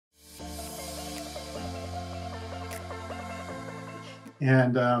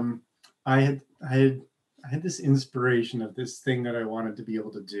And I had this inspiration of this thing that I wanted to be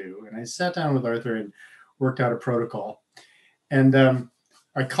able to do. And I sat down with Arthur and worked out a protocol. And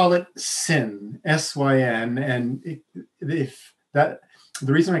I call it SYN, S-Y-N. And if that,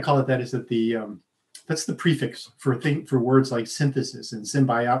 the reason I call it that is that that's the prefix for words like synthesis and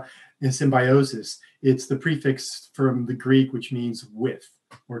symbiosis. It's the prefix from the Greek, which means with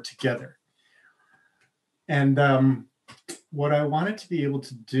or together. And what I wanted to be able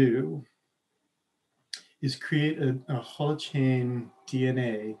to do is create a holochain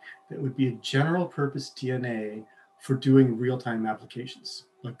DNA that would be a general purpose DNA for doing real-time applications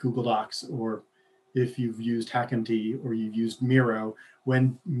like Google Docs, or if you've used HackMD or you've used Miro,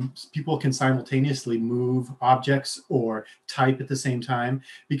 when people can simultaneously move objects or type at the same time.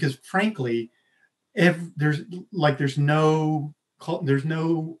 Because frankly, there's no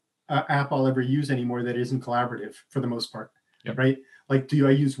app I'll ever use anymore that isn't collaborative for the most part. Yep. Right? Like, do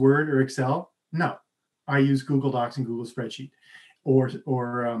I use Word or Excel? No, I use Google Docs and Google Spreadsheet or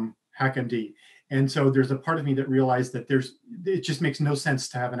HackMD. And so there's a part of me that realized that it just makes no sense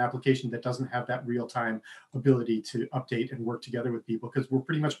to have an application that doesn't have that real-time ability to update and work together with people, because we're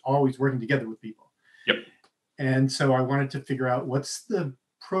pretty much always working together with people. Yep. And so I wanted to figure out what's the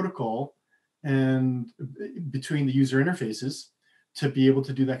protocol and between the user interfaces to be able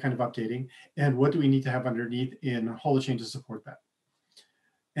to do that kind of updating, and what do we need to have underneath in Holochain to support that.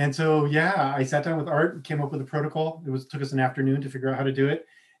 And so, yeah, I sat down with Art, came up with a protocol. It took us an afternoon to figure out how to do it.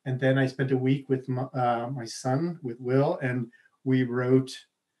 And then I spent a week with my son, with Will, and we wrote,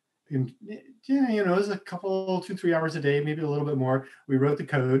 it was a couple, 2-3 hours a day, maybe a little bit more. We wrote the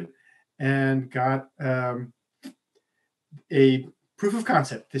code and got a proof of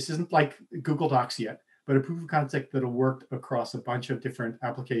concept. This isn't like Google Docs yet, but a proof of concept that'll work across a bunch of different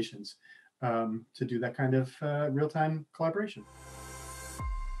applications to do that kind of real-time collaboration.